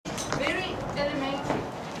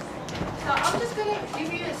going to give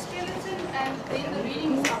you a skeleton and then the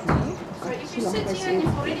reading is up to you. So if you sit here and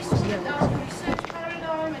you've already sorted out the research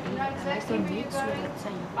paradigm and you know exactly where you're going,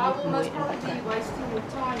 I will most probably be wasting your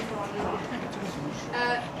time for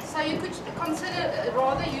so you could consider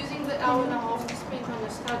rather using the hour and a half you spent on your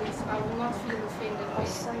studies. I will not feel offended by it.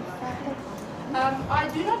 I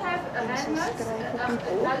do not have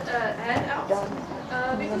handouts,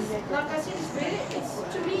 because, like I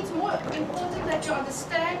said, to me it's more important that you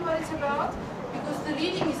understand what it's about, because the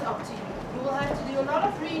reading is up to you. You will have to do a lot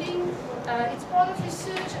of reading. It's part of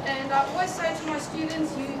research, and I always say to my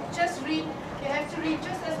students, you have to read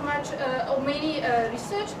just as much or many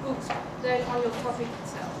research books than on your topic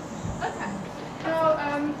itself. Okay. Now,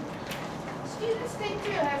 students tend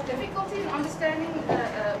to have difficulty in understanding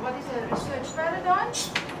what is a research paradigm,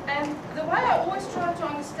 and the way I always try to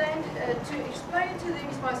understand, to explain it to them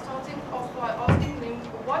is by starting off by asking them,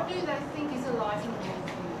 what do they think is a life in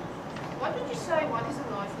worldview? What would you say, what is a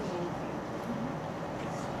life in worldview?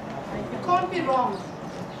 You can't be wrong,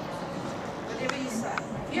 whatever you say.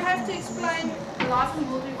 You have to explain life in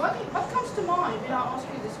worldview. What comes to mind when I ask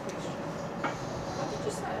you this question? What did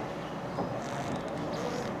you say?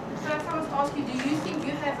 So if I must ask you, do you think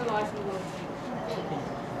you have a life in worldview?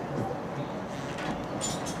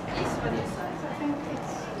 Yes, what do you say? I think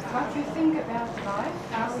it's what you think about life,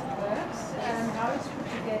 how it works, how it's put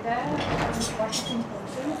together, and what is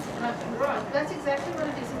important. Right, that's exactly what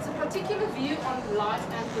it is. It's a particular view on life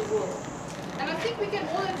and the world. And I think we can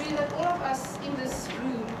all agree that all of us in this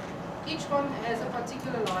room, each one has a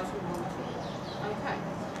particular life and worldview. Okay.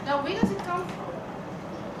 Now, where does it come from?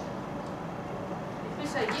 If we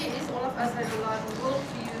say yes, all of us have a life and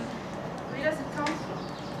worldview, where does it come from?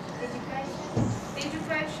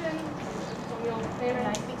 Education, from your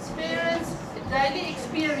parents' experience, daily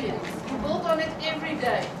experience. You build on it every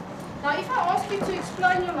day. Now, if I ask you to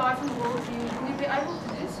explain your life and worldview, will you be able to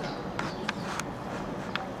do so?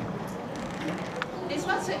 It's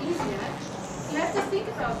not so easy, eh? You have to think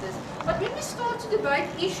about this. But when we start to debate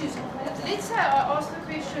issues, let's say I ask the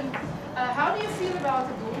question, how do you feel about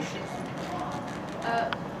abortion?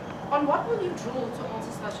 On what will you draw to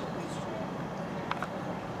answer such a question?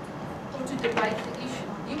 Or to debate the issue?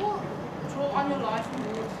 You will draw on your life and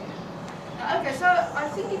worldview. Now, okay, so I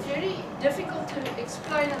think it's very difficult to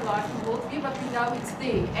explain a life and worldview, but we know it's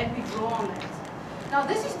there and we draw on it. Now,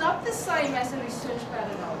 this is not the same as a research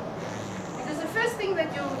paradigm. Because the first thing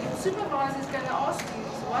that your supervisor is going to ask you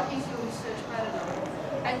is, what is your research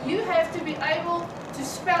paradigm? And you have to be able to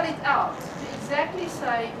spell it out, to exactly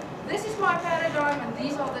say, this is my paradigm and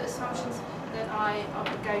these are the assumptions that I am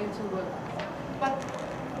going to work with. But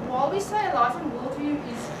while we say a life and worldview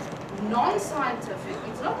is non-scientific,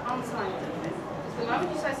 it's not unscientific. Because the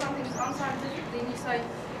moment you say something is unscientific, then you say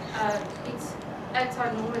it's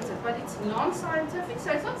anti-normative, but it's non-scientific,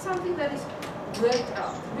 so it's not something that is worked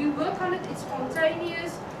out. We work on it, it's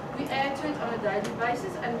spontaneous, we add to it on a daily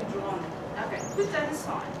basis, and we draw on it. Okay, put that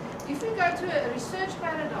aside. If we go to a research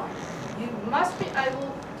paradigm, you must be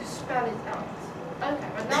able to spell it out. Okay,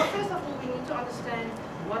 but now first of all, we need to understand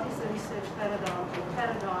what is the research paradigm or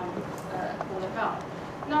paradigm all about.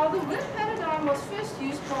 Now, the word paradigm was first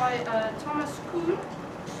used by Thomas Kuhn.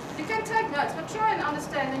 You can take notes, but try and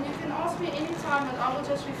understand, and you can ask me any time, and I will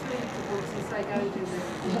just refer you to books and say, go and do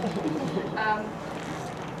that.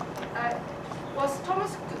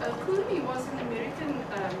 Thomas Kuhn, he was an American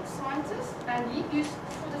scientist, and he used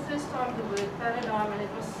for the first time the word paradigm, and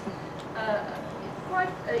it was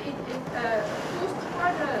caused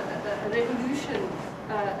quite a revolution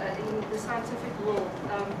in the scientific world.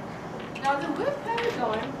 Now, the word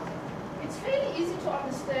paradigm, it's fairly easy to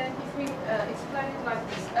understand if we explain it like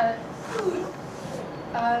this. Kuhn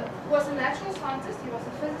was a natural scientist, he was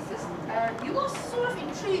a physicist. He was sort of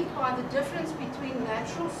intrigued by the difference between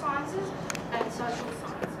natural sciences and social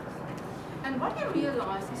sciences. And what he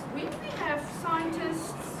realized is when we have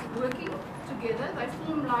scientists working together, they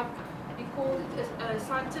form like, he called it a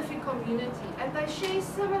scientific community, and they share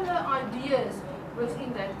similar ideas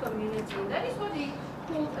within that community. And that is what he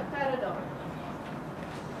called a paradigm.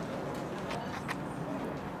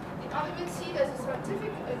 I would see it as a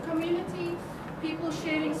scientific community, people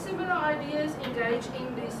sharing similar ideas, engaged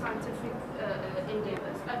in the scientific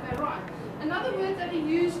endeavors. Okay, right. Another word that he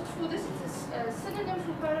used for this is a synonym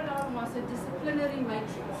for paradigm was a disciplinary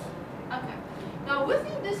matrix. Okay. Now,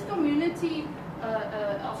 within this community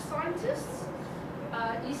of scientists,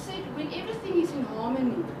 he said when everything is in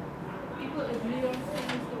harmony, people agree on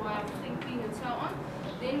things, the way of thinking, and so on,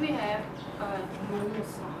 then we have normal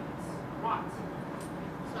science. Right.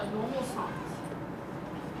 So normal science.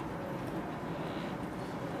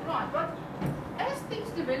 Right, but as things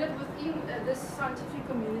develop within this scientific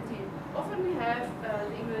community, often we have the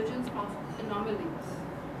emergence of anomalies,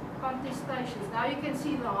 contestations. Now you can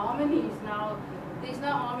see the harmonies. Now there's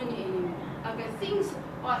no harmony anymore. Okay, things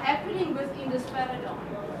are happening within this paradigm.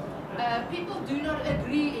 People do not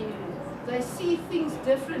agree anymore. They see things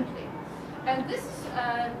differently. And this is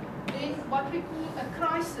then what we call a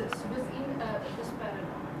crisis within this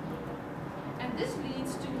paradigm. And this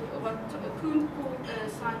leads to what Kuhn called a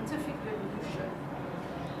scientific revolution.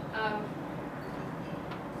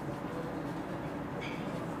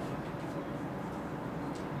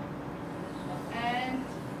 And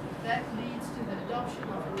that leads to the adoption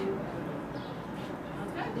of a new paradigm.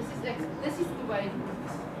 Okay, this is the way it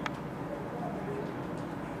works.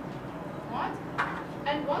 Right?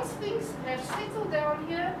 And once things have settled down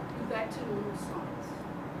here, we're back to normal science.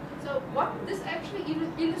 So what this actually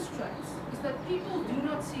illustrates is that people do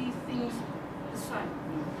not see things the same.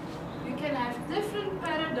 You can have different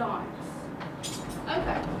paradigms.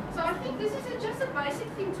 Okay, so I think this is just a basic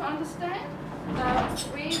thing to understand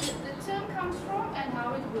where the term comes from and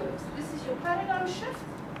how it works. This is your paradigm shift.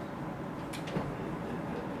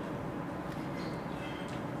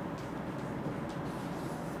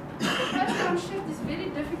 The paradigm shift is very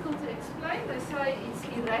difficult to explain. They say it's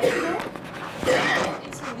irrational.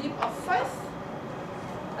 It's a leap of faith.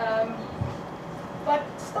 But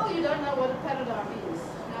still you don't know what a paradigm is.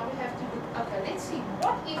 Now we have to look, okay, let's see,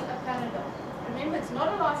 what is a paradigm? Remember, it's not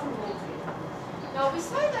a life and worldview. Now we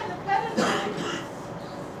say that a paradigm,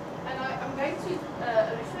 and I'm going to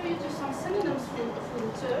refer you to some synonyms for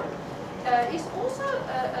the term, is also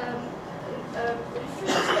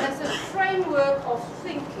referred to as a framework of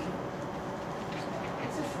thinking.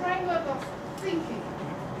 It's a framework of thinking.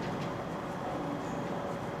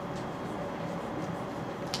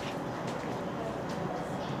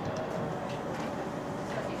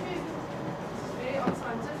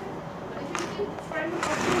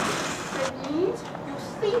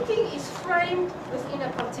 Within a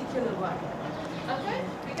particular way. Okay?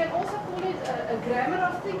 We can also call it a grammar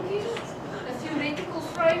of thinking, a theoretical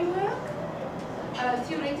framework, a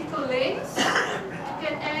theoretical lens. You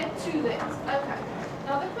can add to that. Okay.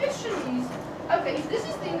 Now the question is, okay, if this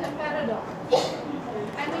is then a paradigm,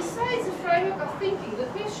 and we say it's a framework of thinking, the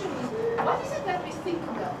question is, what is it that we think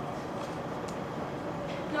about?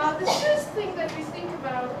 Now the first thing that we think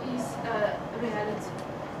about is reality.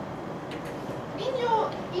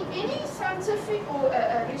 In any scientific or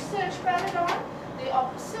research paradigm, there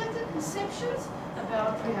are certain conceptions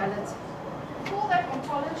about reality. We call that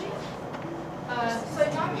ontology. So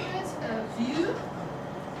in other words, view,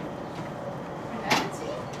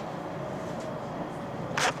 reality.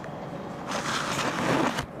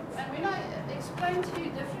 And when I explain to you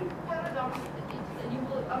different paradigms, you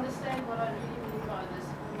will understand what I really mean by this,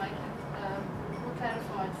 make it more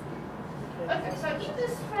clarified for you. Okay, so in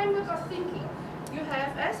this framework of thinking, you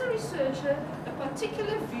have, as a researcher, a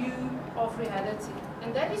particular view of reality,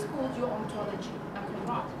 and that is called your ontology. Okay,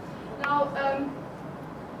 right.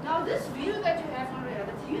 Now this view that you have on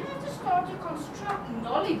reality, you have to start to construct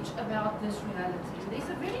knowledge about this reality. And there's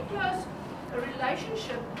a very close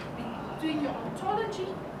relationship between your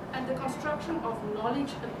ontology and the construction of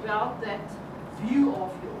knowledge about that view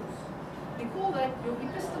of yours. We call that your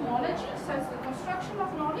epistemology, so it's the construction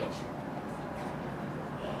of knowledge.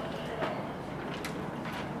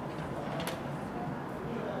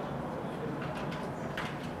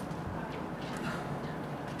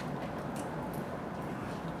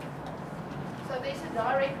 There's a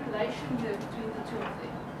direct relation here between the two of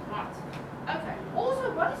them. Right. Okay. Also,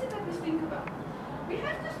 what is it that we think about? We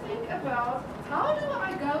have to think about how do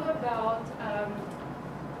I go about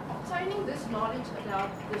obtaining this knowledge about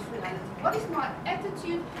this reality? What is my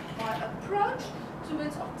attitude, my approach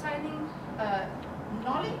towards obtaining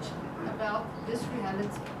knowledge about this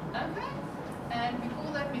reality? Okay? And we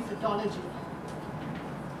call that methodology.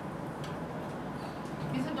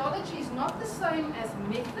 Methodology is not the same as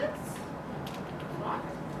methods. Right?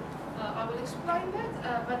 I will explain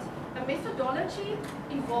that, but a methodology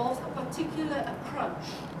involves a particular approach.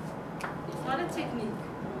 It's not a technique.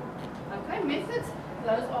 Okay, methods,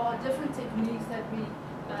 those are different techniques that we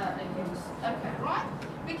use. Okay, right?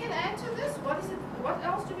 We can add to this, what is it? What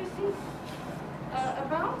else do we think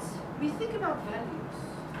about? We think about values.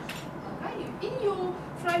 Okay, in your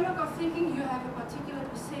framework of thinking, you have a particular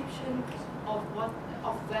perception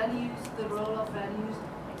of values, the role of values,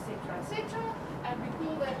 etc., etc. And we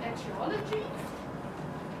call that axiology.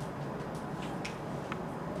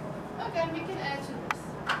 Okay, and we can add to this.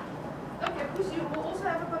 Okay, because you will also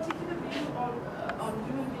have a particular view on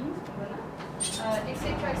human beings,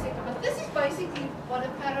 etc., etc. But this is basically what a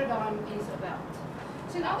paradigm is about.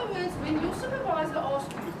 So in other words, when your supervisor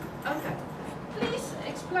asks you, okay, please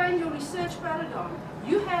explain your research paradigm,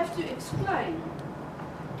 you have to explain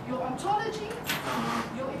your ontology,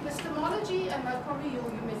 your epistemology, and most probably your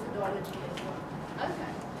methodology as well.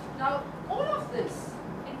 Okay. Now, all of this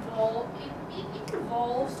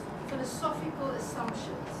involves philosophical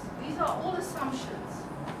assumptions. These are all assumptions.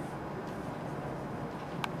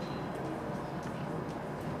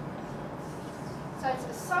 So it's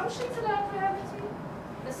assumptions about reality,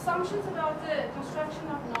 assumptions about the construction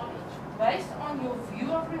of knowledge based on your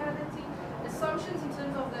view of reality, assumptions in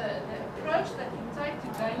terms of the approach that you take to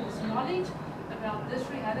gain this knowledge about this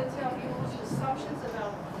reality of yours, assumptions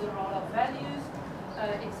about the role of values,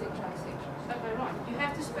 etc., etc. Okay, right. You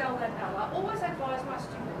have to spell that out. I always advise my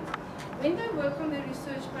students, when they work on their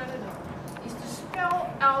research paradigm, is to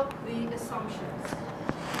spell out the assumptions.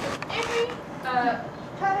 Every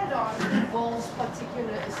paradigm involves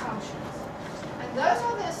particular assumptions. And those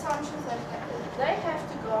are the assumptions that they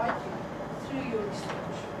have to guide you through your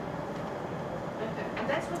research. Okay. And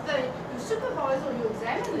that's what your supervisor or your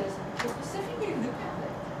examiners will specifically look at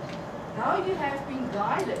that. How you have been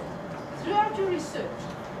guided throughout your research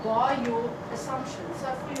by your assumptions.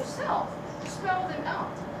 So for yourself, spell them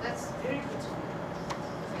out. That's very good to know.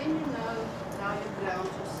 Then you know how you ground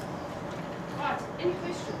yourself. Right, any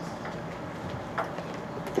questions?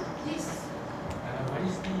 Yes? What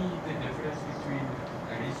is the difference between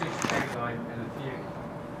a research paradigm and a theory?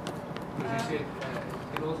 Because you said it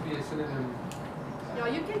can also be a synonym. Yeah,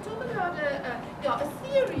 you can talk about a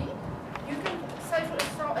theory. You can say, for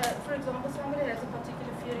example, somebody has a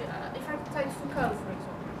particular theory. If I take Foucault, for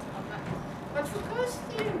example. Okay. But Foucault's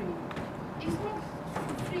theory is not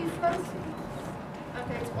free-floating.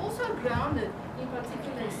 Okay, it's also grounded in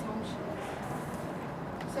particular assumptions.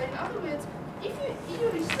 So in other words, if you in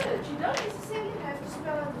your research, you don't necessarily have to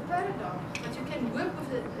spell out the paradigm, but you can work with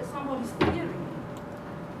somebody's theory,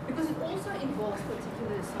 because it also involves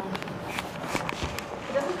particular assumptions.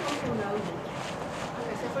 It doesn't come from knowable.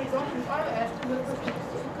 Okay, so for example, if I have to work with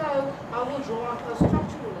Foucault, I will draw on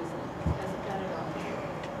post-structuralism as a paradigm.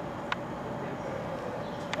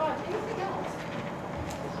 Right, anything else?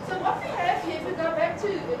 So what we have here, if we go back to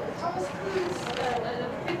Thomas Kuhn's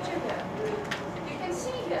picture here, you can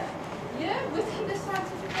see here, within the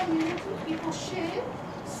scientific community, people share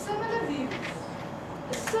similar views,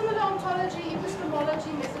 a similar ontology,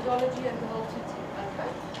 epistemology, methodology, and the multitude. Okay?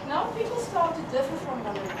 Now people start to differ from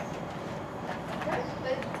one another. Okay?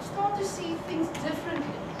 They start to see things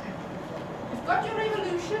differently. You've got your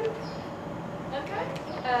revolution, okay?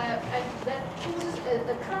 And that causes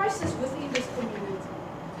a crisis within this community.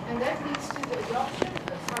 And that leads to the adoption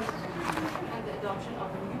of scientific revolution and the adoption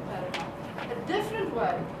of a new paradigm. A different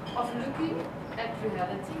way of looking at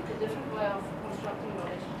reality, a different way of constructing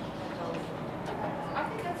knowledge and knowledge. Okay. I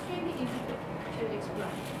think that's fairly easy to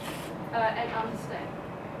explain and understand.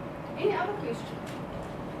 Any other questions?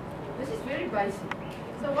 This is very basic.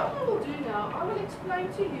 So what I will do now, I will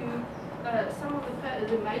explain to you some of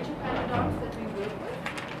the major paradigms that we work with.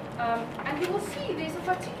 And you will see there's a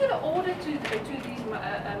particular order to these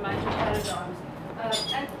major paradigms.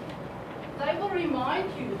 And they will remind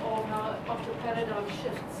you of the paradigm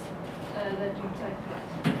shifts that do take place.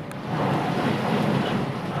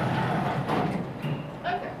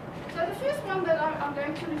 Okay, so the first one that I'm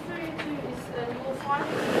going to refer you to is, you will find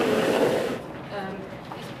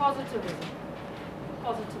is positivism.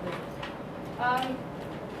 Positivism.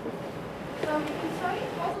 So we can say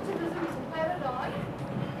positivism is a paradigm.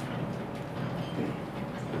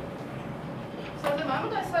 So the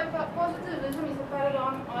moment I say positivism is a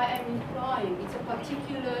paradigm, I am implying it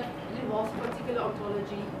involves a particular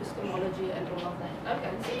ontology, epistemology, and all of that.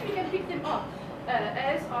 Okay, see if we can pick them up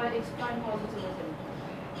as I explain positivism.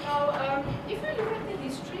 Now, if we look at the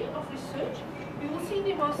history of research, we will see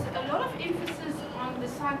there was a lot of emphasis on the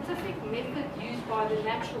scientific method used by the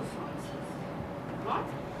natural sciences, right?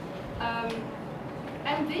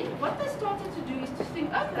 And then what they started to do is to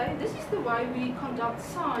think, okay, this is the way we conduct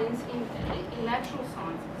science in natural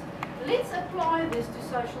sciences. Let's apply this to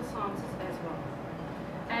social sciences as well.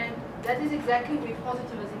 And that is exactly where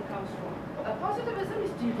positivism comes from. Positivism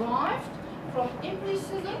is derived from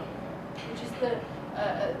empiricism, which is the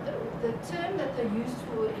term that they used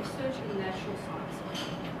for research in natural sciences.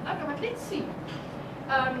 Okay, but let's see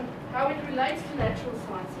how it relates to natural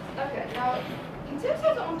sciences. Okay, now, in terms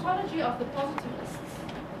of the ontology of the positivists,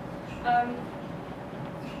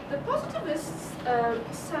 the positivists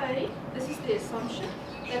say, this is the assumption,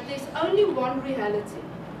 that there's only one reality.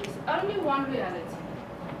 There's only one reality.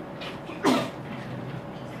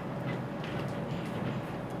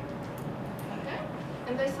 Okay?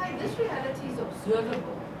 And they say say this reality is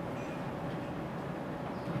observable.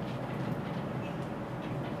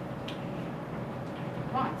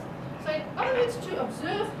 Right. So in other words, to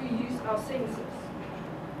observe, we use our senses.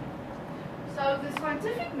 So the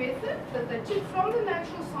scientific method that they took from the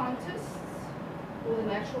natural scientists, or the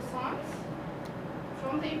natural science,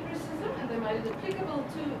 from the empiricism, and they made it applicable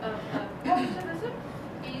to positivism,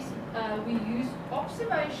 is we use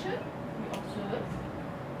observation, we observe,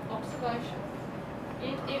 observation,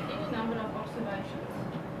 in any number of observations.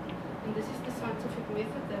 And this is the scientific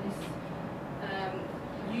method that is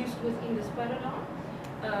used within this paradigm.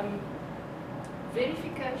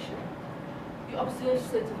 Verification, you observe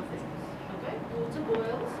certain things. Okay, water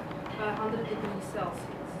boils 100 degrees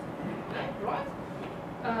Celsius. Okay, right?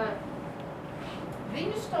 Then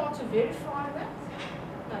you start to verify that.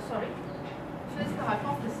 No, sorry. First the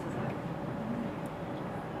hypothesis. Right?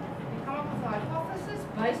 You come up with a hypothesis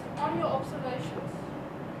based on your observations.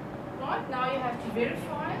 Right? Now you have to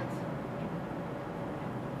verify it.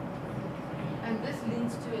 And this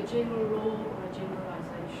leads to a general law or a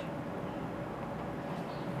generalization.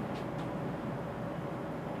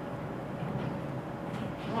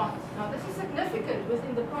 Right. Now this is significant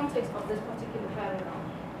within the context of this particular paradigm.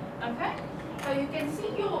 Okay? So you can see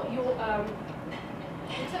your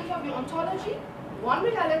in terms of your ontology, one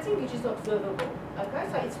reality which is observable. Okay?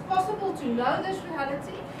 So it's possible to know this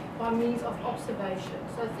reality by means of observation.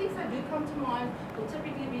 So things that do come to mind will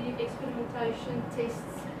typically be experimentation,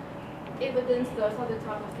 tests, evidence, those are the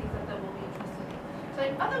type of things that they will be interested in. So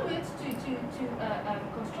in other words, to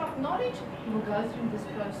construct knowledge, you will go through this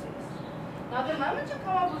process. Now the moment you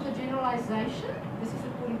come up with a generalization, this is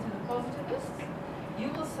according to the positivists, you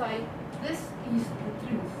will say, this is the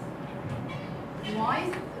truth. Why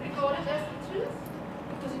is it regarded as the truth?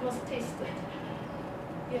 Because it was tested.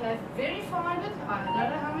 You have verified it, I don't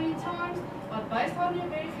know how many times, but based on your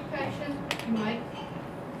verification, you make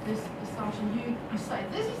this assumption. You say,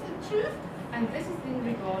 this is the truth, and this is then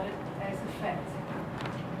regarded as a fact.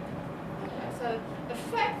 Okay, so a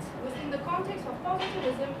fact within the context of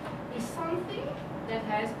positivism is something that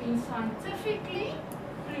has been scientifically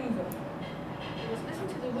proven. Just listen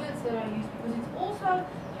to the words that I use because it's also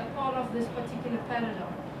a part of this particular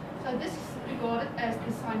paradigm. So this is regarded as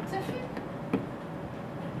the scientific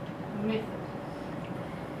method.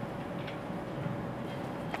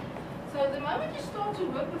 So the moment you start to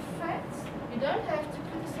work with facts, you don't have to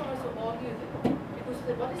criticize or argue them because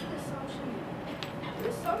what is the assumption here? The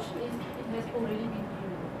assumption is it has already been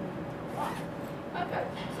proven. Right. Okay,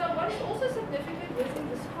 so what is also significant within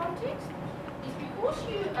this context is because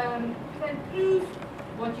you can prove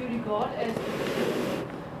what you regard as the truth,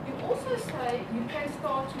 you also say you can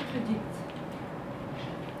start to predict.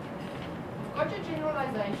 You've got your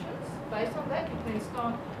generalizations, based on that you can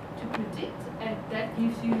start to predict, and that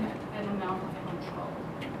gives you an amount of control.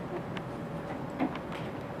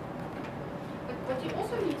 But what you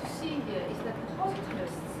also need to see here is that the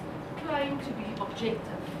positivists claim to be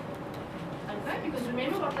objective. Okay? Because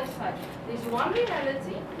remember what I said, there's one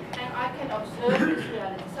reality and I can observe this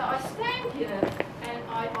reality. So I stand here and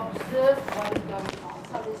I observe what is going on.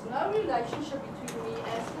 So there's no relationship between me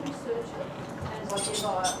as a researcher and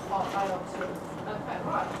whatever I observe. Okay,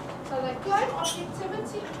 right. So they claim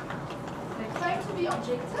objectivity, they claim to be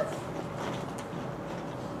objective,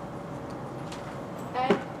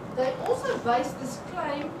 and they also base this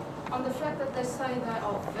claim on the fact that they say they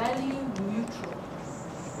are value neutral.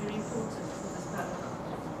 Very important.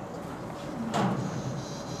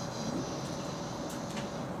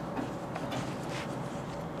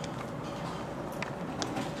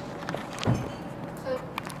 So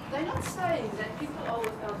they're not saying that people are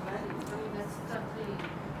without value. I mean, that's totally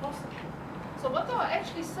impossible. So what they are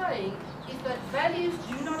actually saying is that values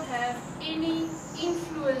do not have any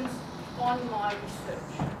influence on my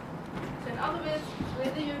research. So in other words,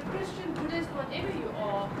 whether you're a Christian, Buddhist, whatever you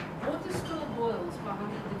are, water still boils by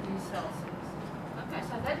 100 degrees Celsius. Okay,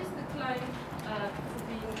 so that is the claim for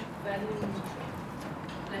being value neutral.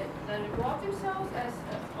 They regard themselves as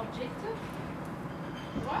objective,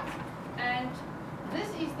 right? And this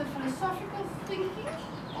is the philosophical thinking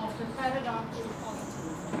of the paradigm called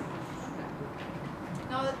positivism. Okay.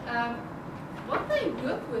 Now, what they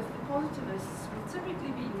work with, the positivists, will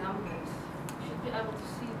typically be numbers. You should be able to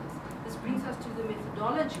see this. This brings us to the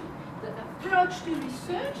methodology, the approach to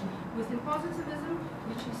research within positivism,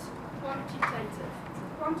 which is quantitative. It's a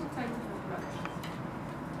quantitative approach.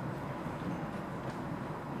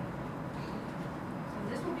 So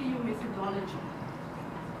this will be your methodology.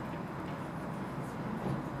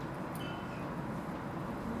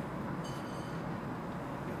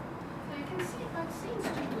 So you can see it seems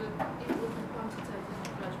to work with the quantitative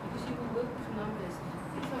approach,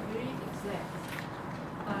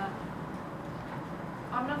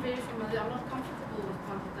 I'm not comfortable with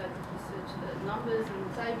quantitative research. The numbers and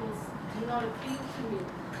tables do not appeal to me.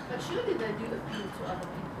 But surely they do appeal to other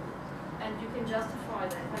people. And you can justify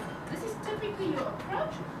that. But this is typically your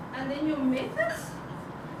approach, and then your methods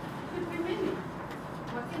could be many.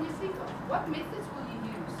 What can you think of? What methods will you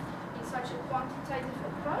use in such a quantitative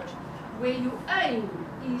approach where your aim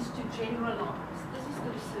is to generalize? This is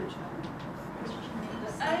the research aim.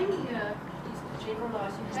 The aim here is to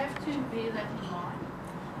generalize. You have to bear that in mind.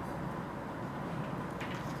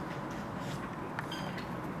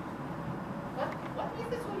 What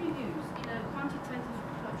methods will you use in a quantitative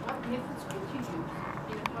approach? What methods could you use in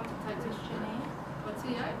a quantitative questionnaire? What's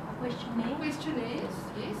the aim? A questionnaire. Questionnaires,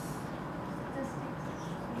 yes.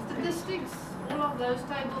 Statistics, all of those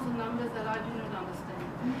tables and numbers that I do not understand.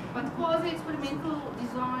 But quasi-experimental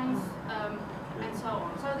designs and so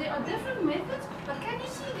on. So there are different methods, but can you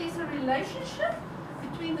see there's a relationship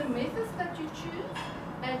between the methods that you choose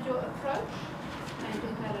and your approach and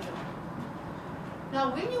your paradigm?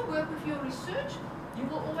 Now, when you work with your research, you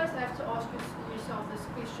will always have to ask yourself this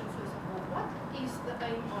question first of all: what is the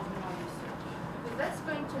aim of my research? Because that's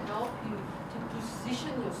going to help you to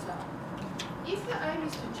position yourself. If the aim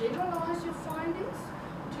is to generalize your findings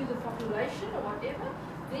to the population or whatever,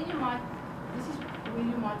 then this is where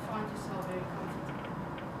you might find yourself very comfortable.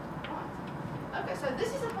 Right. Okay, so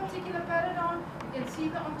this is a particular paradigm. You can see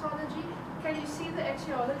the ontology. Can you see the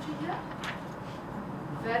axiology here?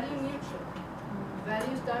 Value neutral.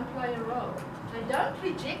 Values don't play a role. They don't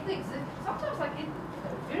reject the sometimes I get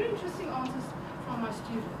very interesting answers from my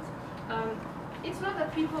students. It's not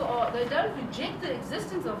that they don't reject the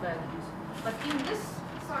existence of values, but in this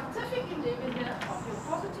scientific endeavor here of your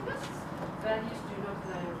positivists, values do not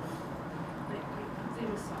play a role. They put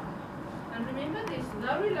them aside. And remember, there's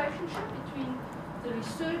no relationship between the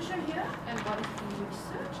researcher here and what is being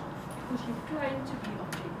researched, because you claim to be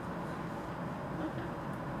objective. Okay.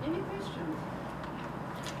 Any questions?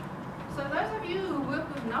 So those of you who work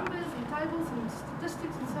with numbers and tables and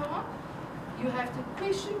statistics and so on, you have to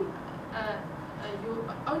question your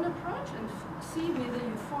own approach and see whether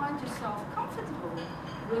you find yourself comfortable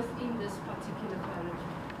within this particular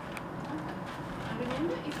paradigm. Okay. And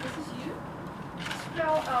remember, if this is you,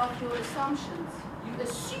 spell out your assumptions. You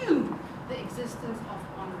assume the existence of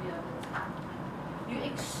one reality. You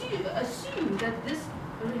assume that this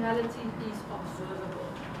reality is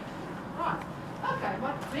observable. Right. Okay,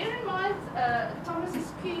 but bear in mind Thomas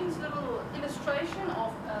Kuhn's little illustration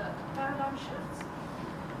of paradigm shifts.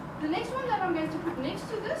 The next one that I'm going to put next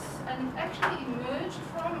to this, and it actually emerged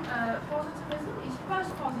from positivism, is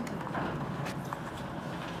post-positivism.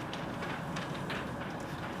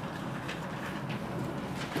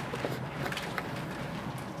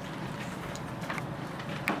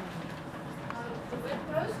 The word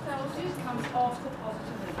post tells you it comes after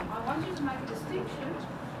positivism. I want you to make a distinction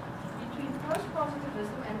between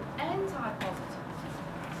post-positivism and anti-positivism.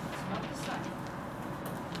 It's not the same.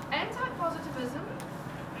 Anti-positivism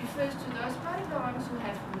refers to those paradigms who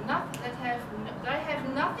have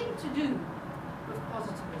nothing to do with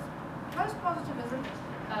positivism. Post-positivism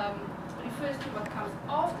refers to what comes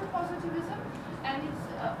after positivism, and it's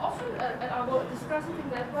often, I will discuss it in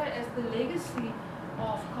that way, as the legacy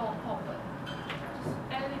of Karl Popper. Just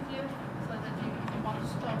add it here so that you want to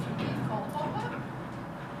start to read Karl Popper.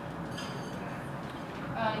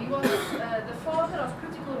 He was the father of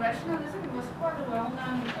critical rationalism. He was quite a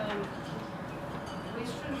well-known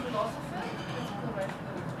Western philosopher, critical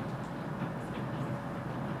rationalism.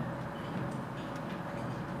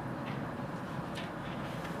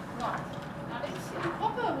 Right. Now let's see.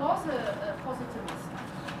 Popper was a positivist.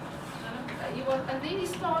 And then he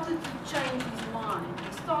started to change his mind.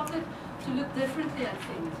 He started to look differently at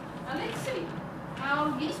things. Now let's see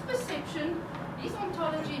how his perception, his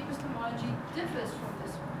ontology, epistemology differs from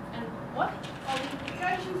this one. And what are the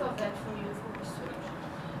implications of that for you for research?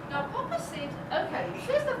 Now, Popper said, okay,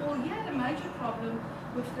 first of all, he had a major problem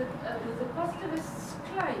with the positivists'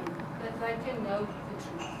 claim that they can know the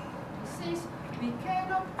truth. He says, we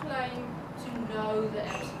cannot claim to know the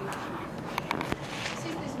absolute truth. He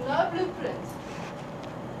says there's no blueprint,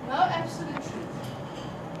 no absolute truth.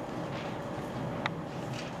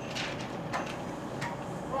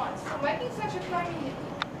 Right, for making such a claim,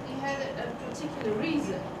 he had a particular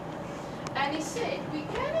reason. And he said, we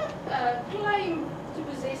cannot claim to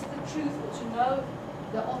possess the truth or to know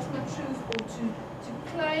the ultimate truth or to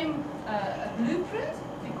claim a blueprint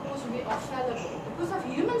because we are fallible, because of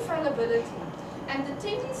human fallibility and the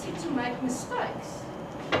tendency to make mistakes.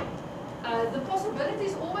 The possibility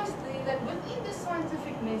is always there that within the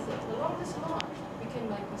scientific method, along this line, we can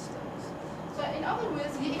make mistakes. So in other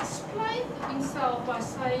words, he explained himself by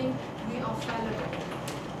saying we are fallible.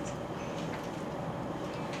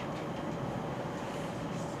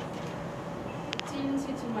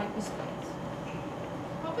 Tendency to make mistakes.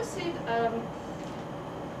 Popper said,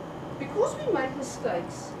 because we make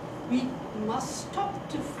mistakes, we must stop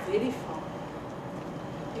to verify.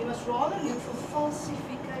 We must rather look for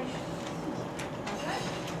falsification. Okay?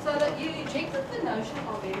 So that you rejected the notion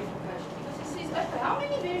of verification. Because he says, okay, how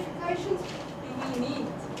many verifications do we need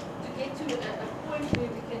to get to a point where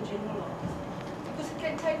we can generalize? Because it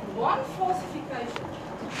can take one falsification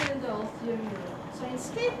to turn the whole theory around. So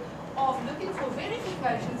instead of looking for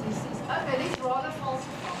verifications, he says, okay, let's rather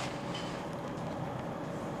falsify.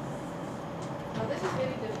 Now this is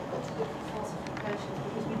very difficult to look for falsification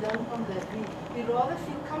because we don't want that. We rather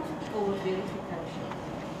feel comfortable with verification.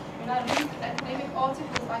 When I read academic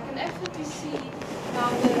articles, I can absolutely see how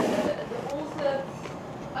the author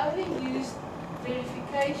only used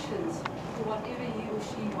verifications for whatever he or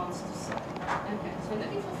she wants to say. Okay, so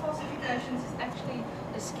looking for falsifications is actually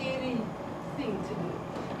a scary thing to do.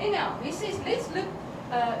 Anyhow, he says, let's look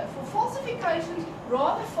for falsifications,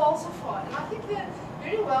 rather falsify. And I think the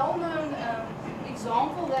very well-known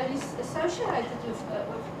example that is associated with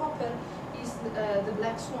Popper is the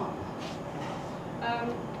black swan.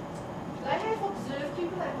 They have observed,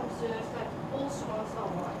 people have observed that all swans are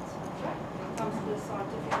white. Okay? When it comes to the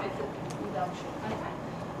scientific method induction. Okay?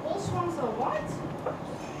 All swans are white.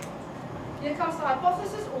 Here comes the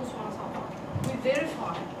hypothesis, all swans are white. We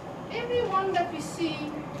verify. Every one that we see,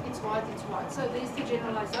 it's white, it's white. So there's the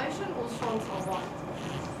generalization, all swans are white.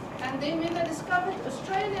 And then when they discovered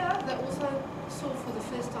Australia, they also saw for the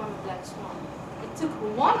first time a black swan. It took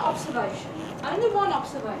one observation, only one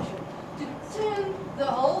observation, to turn the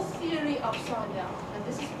whole theory upside down. And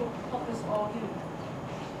this is Popper's argument.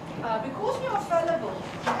 Because we are fallible,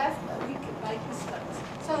 we can make mistakes.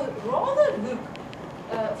 So rather look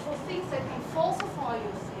for things that can falsify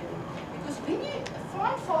your theory. Because when you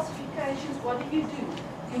find falsifications, what do?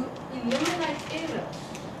 You eliminate errors.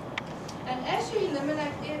 And as you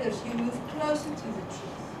eliminate errors, you move closer to the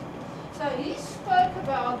truth. So he spoke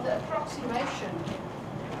about the approximation.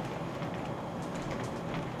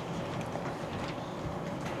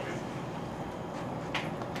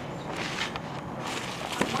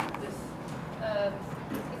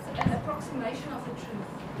 It's an approximation of the truth.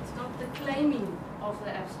 It's not the claiming of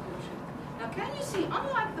the absolute truth. Now can you see,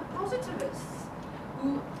 unlike the positivists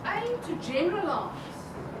who aim to generalize,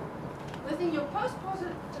 within your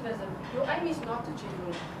post-positivism, your aim is not to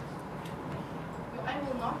generalize. Your aim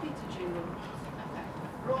will not be to generalize. Okay.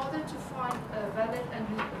 Rather to find valid and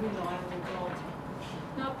reliable data.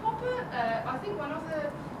 Now Popper, I think one of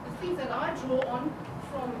the things that I draw on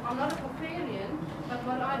from, I'm not a Popperian, but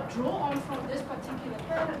what I draw on from this particular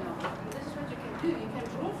paradigm, and this is what you can do, you can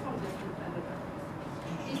draw from different paradigms,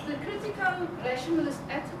 is the critical rationalist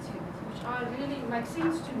attitude, which really makes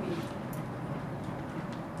sense to me.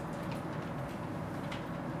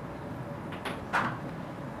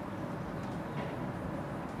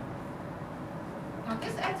 Now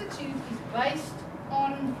this attitude is based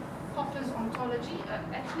on Popper's ontology.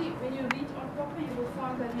 Actually, when you read on Popper, you will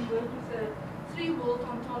find that he worked with the three-world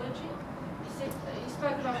ontology. He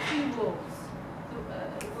spoke about three worlds.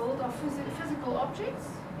 The world of physical objects,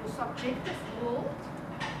 your subjective world,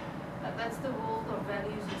 that's the world of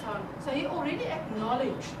values and so on. So he already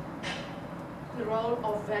acknowledged the role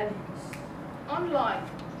of values, unlike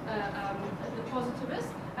the positivist,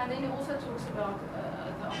 and then he also talks about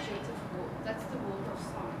the objective world. That's the world of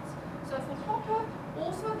science. So for Popper,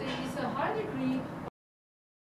 also there is a high degree